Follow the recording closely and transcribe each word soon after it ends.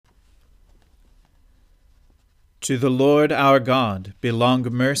To the Lord our God belong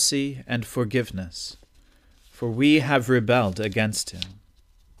mercy and forgiveness, for we have rebelled against him.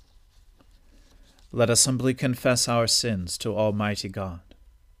 Let us humbly confess our sins to Almighty God.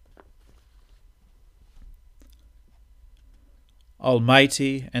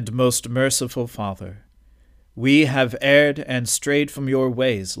 Almighty and most merciful Father, we have erred and strayed from your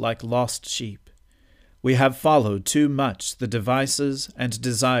ways like lost sheep. We have followed too much the devices and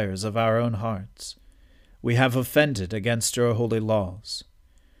desires of our own hearts. We have offended against your holy laws.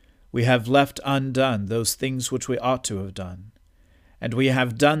 We have left undone those things which we ought to have done, and we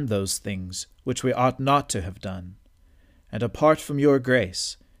have done those things which we ought not to have done. And apart from your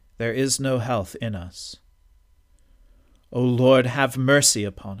grace, there is no health in us. O Lord, have mercy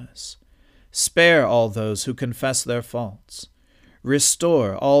upon us. Spare all those who confess their faults.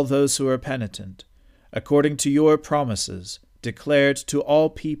 Restore all those who are penitent, according to your promises, declared to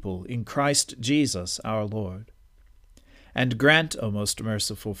all people in Christ Jesus our Lord. And grant, O most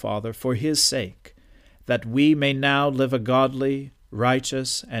merciful Father, for his sake, that we may now live a godly,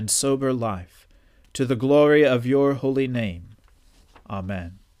 righteous, and sober life, to the glory of your holy name.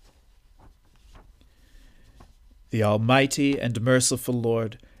 Amen. The Almighty and merciful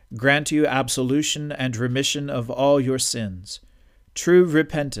Lord grant you absolution and remission of all your sins, true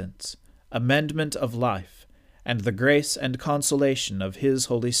repentance, amendment of life, and the grace and consolation of his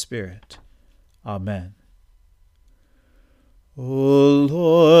Holy Spirit. Amen. O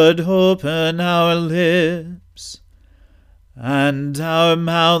Lord, open our lips, and our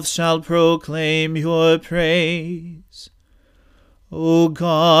mouth shall proclaim your praise. O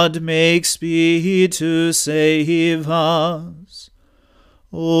God, make speed to save us.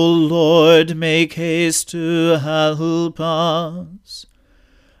 O Lord, make haste to help us.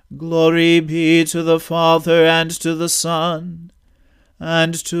 Glory be to the Father, and to the Son,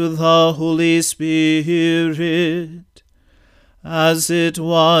 and to the Holy Spirit, as it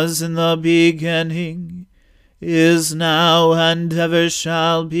was in the beginning, is now, and ever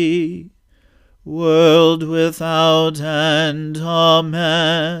shall be, world without end.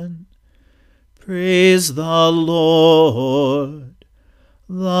 Amen. Praise the Lord.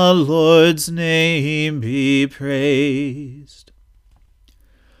 The Lord's name be praised.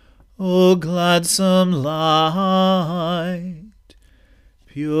 O gladsome light,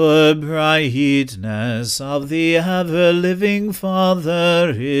 pure brightness of the ever-living Father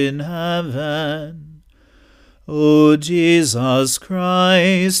in heaven, O Jesus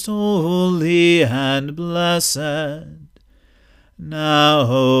Christ, holy and blessed,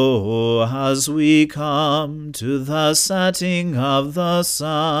 now as we come to the setting of the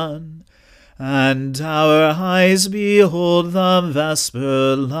sun, and our eyes behold the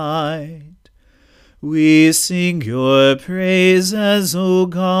vesper light, we sing your praises, O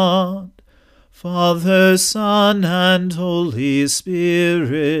God, Father, Son, and Holy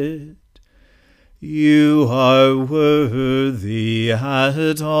Spirit. You are worthy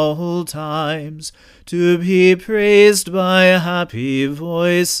at all times to be praised by happy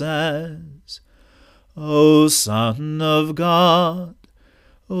voices. O Son of God,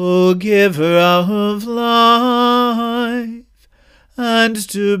 O Giver of life, and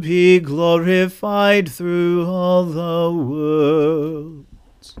to be glorified through all the world.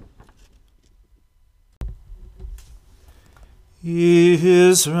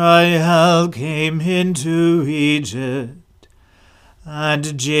 Israel came into Egypt,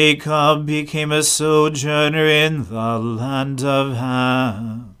 and Jacob became a sojourner in the land of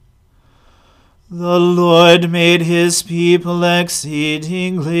Ham. The Lord made his people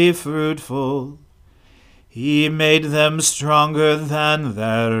exceedingly fruitful. He made them stronger than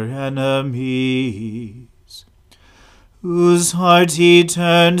their enemies, whose heart he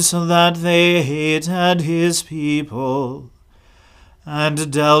turned so that they hated his people,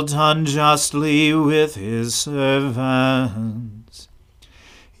 and dealt unjustly with his servants.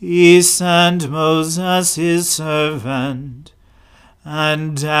 He sent Moses his servant,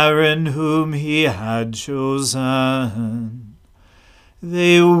 and Aaron whom he had chosen.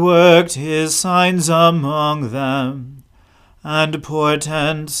 They worked his signs among them, and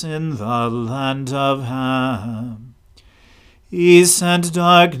portents in the land of Ham. He sent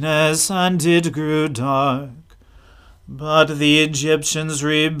darkness, and it grew dark, but the Egyptians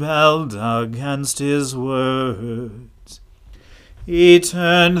rebelled against his words. He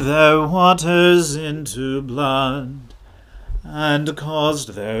turned their waters into blood, and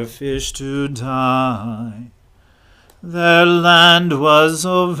caused their fish to die. Their land was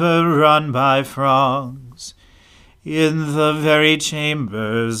overrun by frogs in the very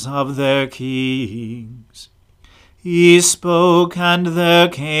chambers of their kings. He spoke, and there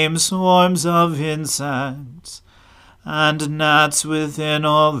came swarms of insects, and gnats within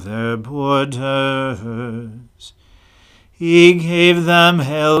all their borders. He gave them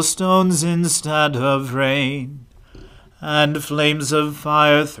hailstones instead of rain, and flames of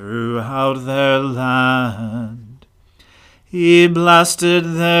fire throughout their land. He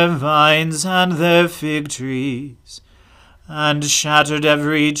blasted their vines and their fig trees, and shattered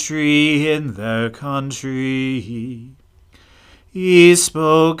every tree in their country. He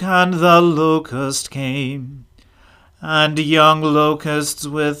spoke, and the locust came, and young locusts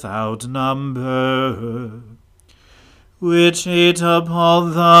without number, which ate up all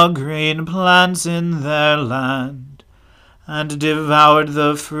the grain plants in their land, and devoured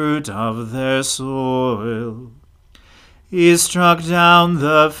the fruit of their soil. He struck down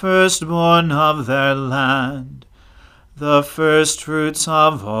the firstborn of their land, the firstfruits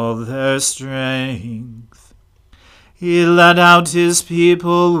of all their strength. He led out his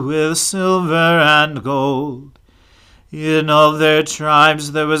people with silver and gold. In all their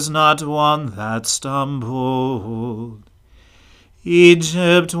tribes there was not one that stumbled.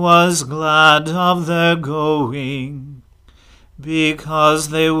 Egypt was glad of their going, because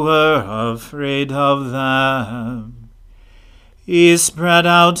they were afraid of them. He spread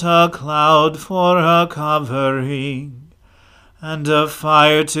out a cloud for a covering, and a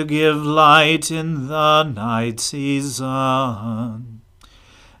fire to give light in the night season.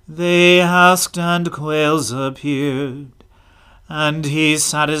 They asked, and quails appeared, and he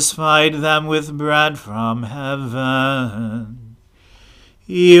satisfied them with bread from heaven.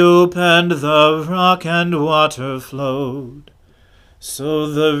 He opened the rock, and water flowed, so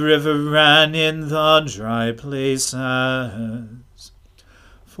the river ran in the dry places.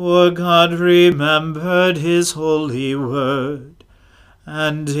 For God remembered his holy word,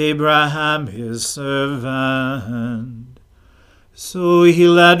 and Abraham his servant. So he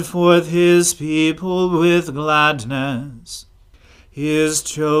led forth his people with gladness, his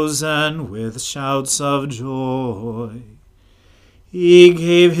chosen with shouts of joy. He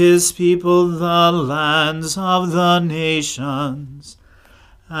gave his people the lands of the nations,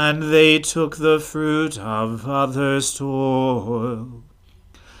 and they took the fruit of others' toil,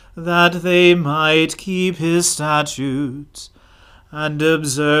 that they might keep his statutes and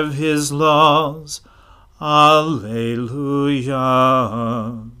observe his laws. Alleluia.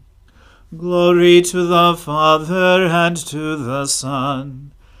 Glory to the Father, and to the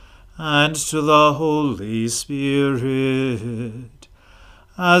Son, and to the Holy Spirit,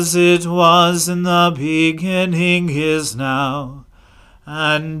 as it was in the beginning, is now,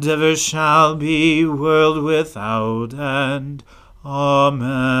 and ever shall be, world without end.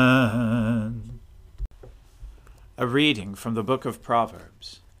 Amen. A reading from the book of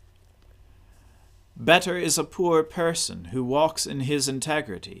Proverbs. Better is a poor person who walks in his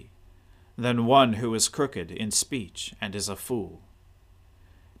integrity than one who is crooked in speech and is a fool.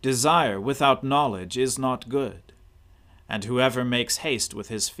 Desire without knowledge is not good, and whoever makes haste with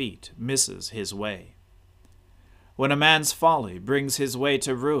his feet misses his way. When a man's folly brings his way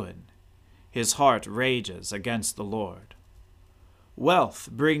to ruin, his heart rages against the Lord. Wealth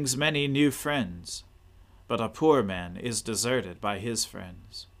brings many new friends, but a poor man is deserted by his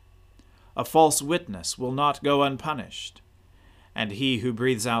friends. A false witness will not go unpunished, and he who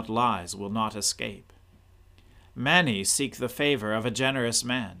breathes out lies will not escape. Many seek the favor of a generous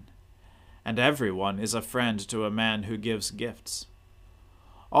man, and everyone is a friend to a man who gives gifts.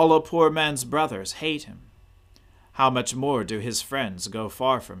 All a poor man's brothers hate him. How much more do his friends go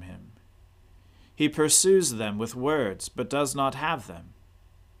far from him? He pursues them with words, but does not have them.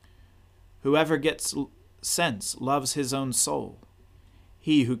 Whoever gets sense loves his own soul.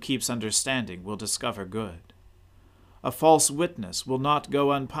 He who keeps understanding will discover good. A false witness will not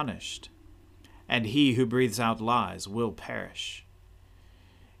go unpunished, and he who breathes out lies will perish.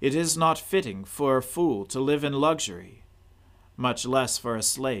 It is not fitting for a fool to live in luxury, much less for a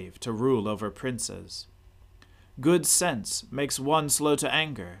slave to rule over princes. Good sense makes one slow to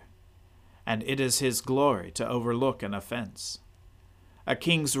anger, and it is his glory to overlook an offense. A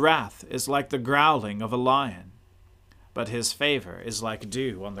king's wrath is like the growling of a lion, but his favor is like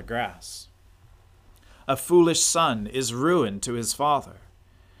dew on the grass. A foolish son is ruin to his father,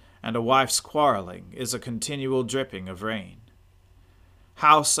 and a wife's quarreling is a continual dripping of rain.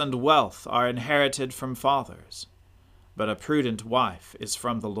 House and wealth are inherited from fathers, but a prudent wife is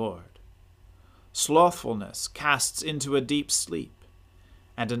from the Lord. Slothfulness casts into a deep sleep,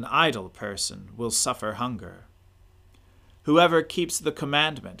 and an idle person will suffer hunger. Whoever keeps the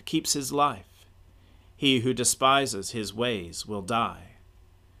commandment keeps his life. He who despises his ways will die.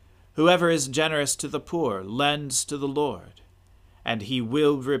 Whoever is generous to the poor lends to the Lord, and he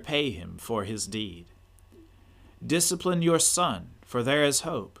will repay him for his deed. Discipline your son, for there is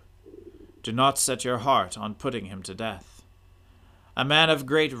hope. Do not set your heart on putting him to death. A man of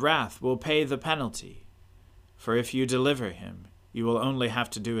great wrath will pay the penalty, for if you deliver him, you will only have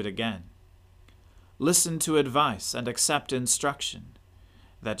to do it again. Listen to advice and accept instruction,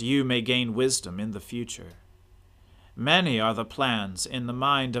 that you may gain wisdom in the future. Many are the plans in the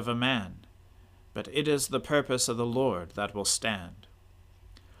mind of a man, but it is the purpose of the Lord that will stand.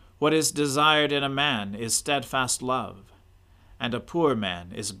 What is desired in a man is steadfast love, and a poor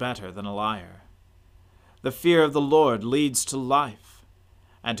man is better than a liar. The fear of the Lord leads to life,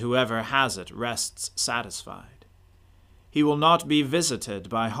 and whoever has it rests satisfied. He will not be visited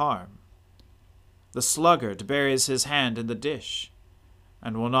by harm. The sluggard buries his hand in the dish,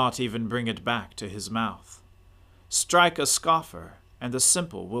 and will not even bring it back to his mouth. Strike a scoffer, and the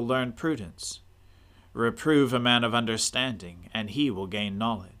simple will learn prudence. Reprove a man of understanding, and he will gain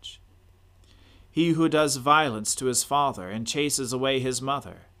knowledge. He who does violence to his father and chases away his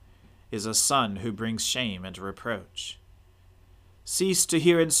mother is a son who brings shame and reproach. Cease to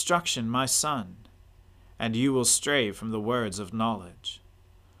hear instruction, my son, and you will stray from the words of knowledge.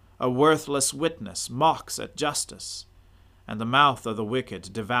 A worthless witness mocks at justice, and the mouth of the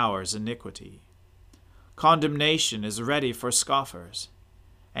wicked devours iniquity. Condemnation is ready for scoffers,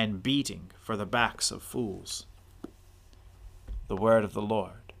 and beating for the backs of fools. The word of the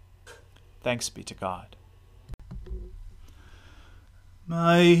Lord. Thanks be to God.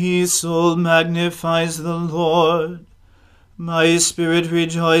 My soul magnifies the Lord. My spirit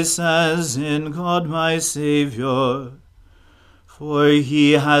rejoices in God my Saviour. For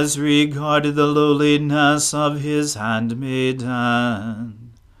he has regarded the lowliness of his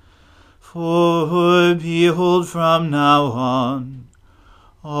handmaiden. For behold, from now on,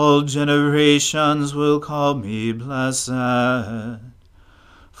 all generations will call me blessed.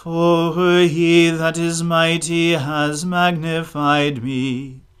 For he that is mighty has magnified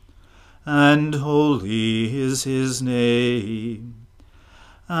me, and holy is his name.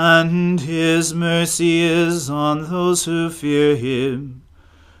 And his mercy is on those who fear him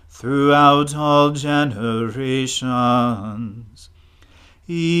throughout all generations.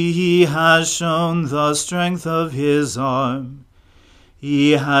 He has shown the strength of his arm.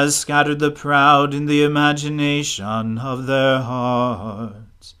 He has scattered the proud in the imagination of their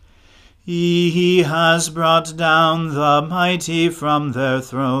hearts. He has brought down the mighty from their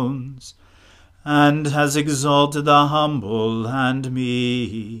thrones, and has exalted the humble and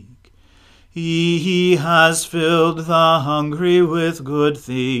meek. He has filled the hungry with good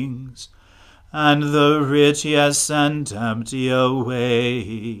things, and the rich he has sent empty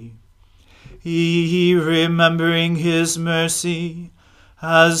away. He, remembering his mercy,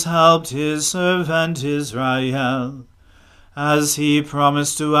 has helped his servant Israel, as he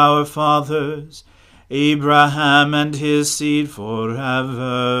promised to our fathers, Abraham and his seed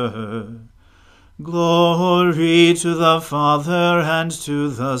forever. Glory to the Father, and to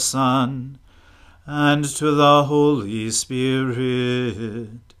the Son, and to the Holy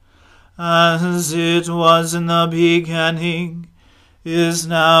Spirit, as it was in the beginning, is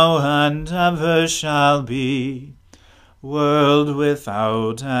now, and ever shall be, world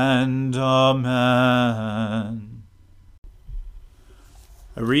without end. Amen.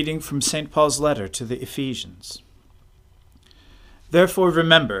 A reading from St. Paul's letter to the Ephesians. Therefore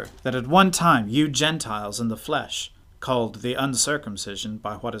remember that at one time you Gentiles in the flesh, called the uncircumcision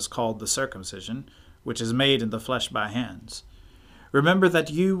by what is called the circumcision, which is made in the flesh by hands. Remember that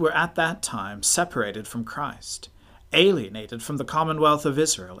you were at that time separated from Christ, alienated from the commonwealth of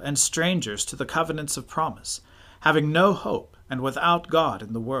Israel, and strangers to the covenants of promise, having no hope and without God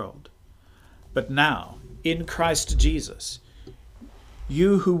in the world. But now, in Christ Jesus,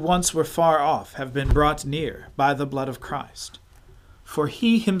 you who once were far off have been brought near by the blood of Christ. For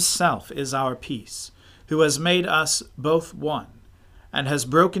he himself is our peace, who has made us both one, and has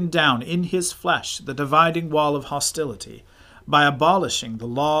broken down in his flesh the dividing wall of hostility, by abolishing the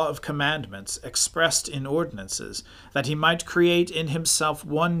law of commandments expressed in ordinances, that he might create in himself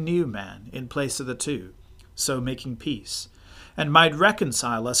one new man in place of the two, so making peace, and might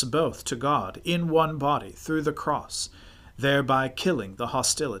reconcile us both to God in one body through the cross, thereby killing the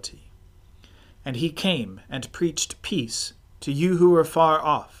hostility. And he came and preached peace to you who were far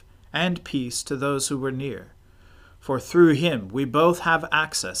off, and peace to those who were near. For through him we both have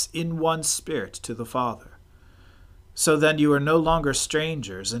access in one Spirit to the Father. So then you are no longer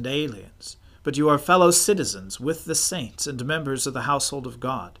strangers and aliens, but you are fellow citizens with the saints and members of the household of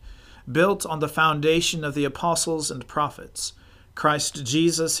God, built on the foundation of the apostles and prophets, Christ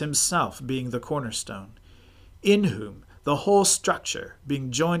Jesus himself being the cornerstone, in whom the whole structure,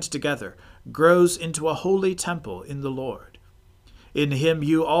 being joined together, grows into a holy temple in the Lord. In him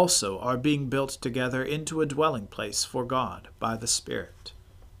you also are being built together into a dwelling place for God by the Spirit.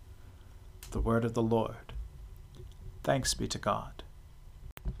 The word of the Lord. Thanks be to God.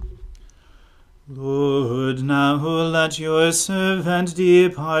 Lord, now let your servant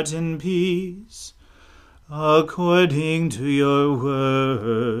depart in peace, according to your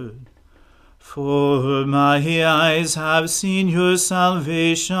word. For my eyes have seen your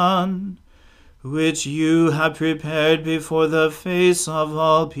salvation, which you have prepared before the face of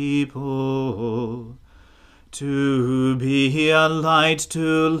all people, to be a light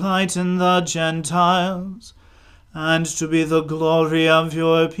to lighten the Gentiles, and to be the glory of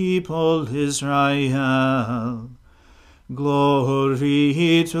your people Israel.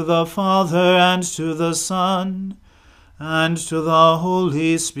 Glory to the Father, and to the Son, and to the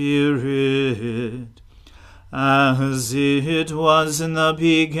Holy Spirit, as it was in the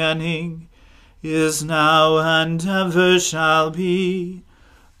beginning, is now, and ever shall be,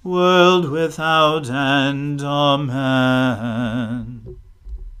 world without end. Amen.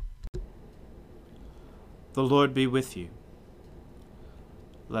 The Lord be with you.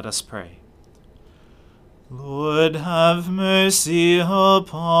 Let us pray. Lord, have mercy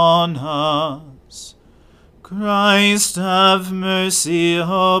upon us. Christ, have mercy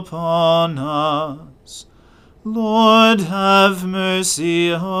upon us. Lord, have mercy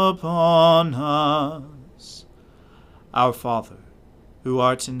upon us. Our Father, who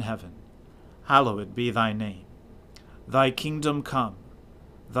art in heaven, hallowed be thy name. Thy kingdom come,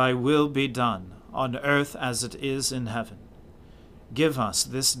 thy will be done, on earth as it is in heaven. Give us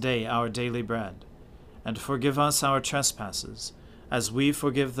this day our daily bread, and forgive us our trespasses, as we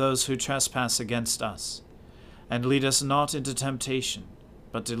forgive those who trespass against us. And lead us not into temptation,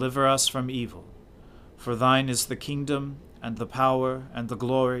 but deliver us from evil. For thine is the kingdom, and the power, and the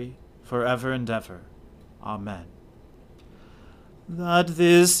glory, forever and ever. Amen. That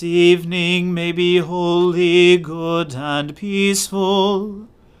this evening may be holy, good, and peaceful,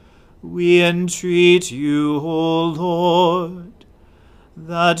 we entreat you, O Lord,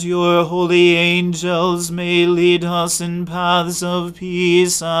 that your holy angels may lead us in paths of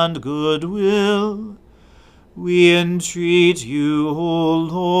peace and goodwill. We entreat you, O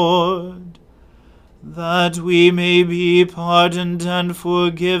Lord, that we may be pardoned and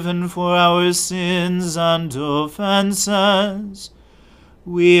forgiven for our sins and offenses.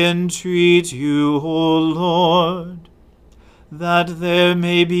 We entreat you, O Lord, that there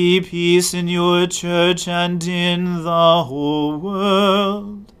may be peace in your church and in the whole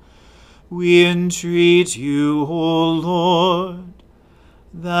world. We entreat you, O Lord,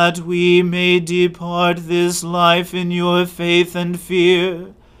 that we may depart this life in your faith and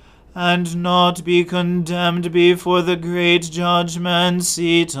fear, and not be condemned before the great judgment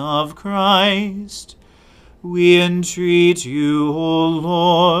seat of Christ. We entreat you, O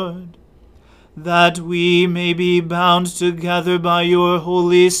Lord, that we may be bound together by your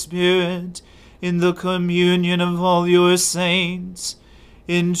Holy Spirit in the communion of all your saints,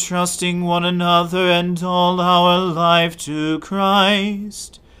 entrusting one another and all our life to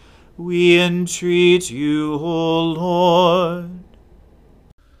Christ. We entreat you, O Lord.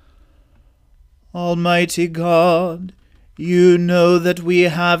 Almighty God, you know that we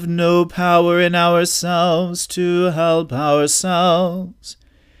have no power in ourselves to help ourselves.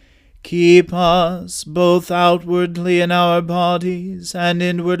 Keep us, both outwardly in our bodies and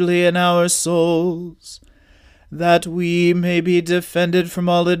inwardly in our souls, that we may be defended from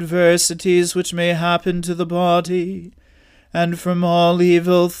all adversities which may happen to the body, and from all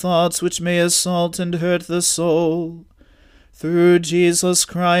evil thoughts which may assault and hurt the soul, through Jesus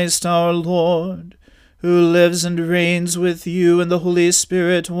Christ our Lord, who lives and reigns with you in the Holy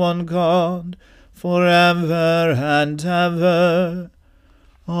Spirit, one God, forever and ever.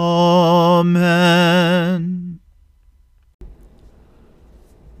 Amen.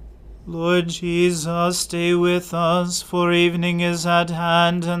 Lord Jesus, stay with us, for evening is at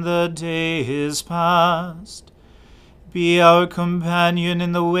hand and the day is past. Be our companion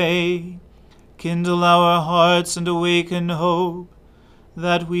in the way, kindle our hearts and awaken hope,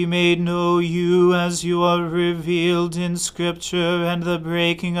 that we may know you as you are revealed in Scripture and the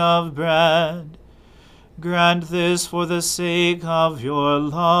breaking of bread. Grant this for the sake of your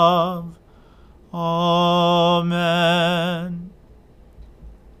love. Amen.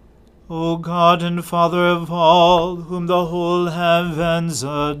 O God and Father of all, whom the whole heavens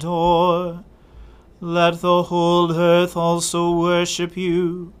adore, let the whole earth also worship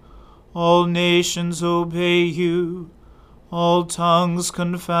you, all nations obey you, all tongues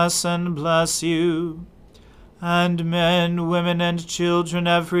confess and bless you, and men, women, and children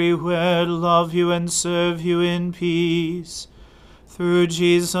everywhere love you and serve you in peace. Through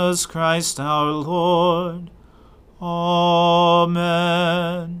Jesus Christ our Lord. Amen.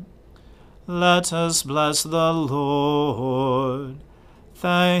 Let us bless the Lord.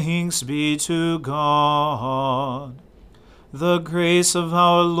 Thanks be to God. The grace of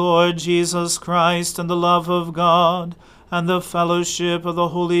our Lord Jesus Christ, and the love of God, and the fellowship of the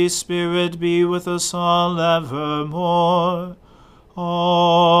Holy Spirit be with us all evermore.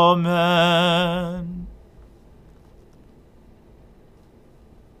 Amen.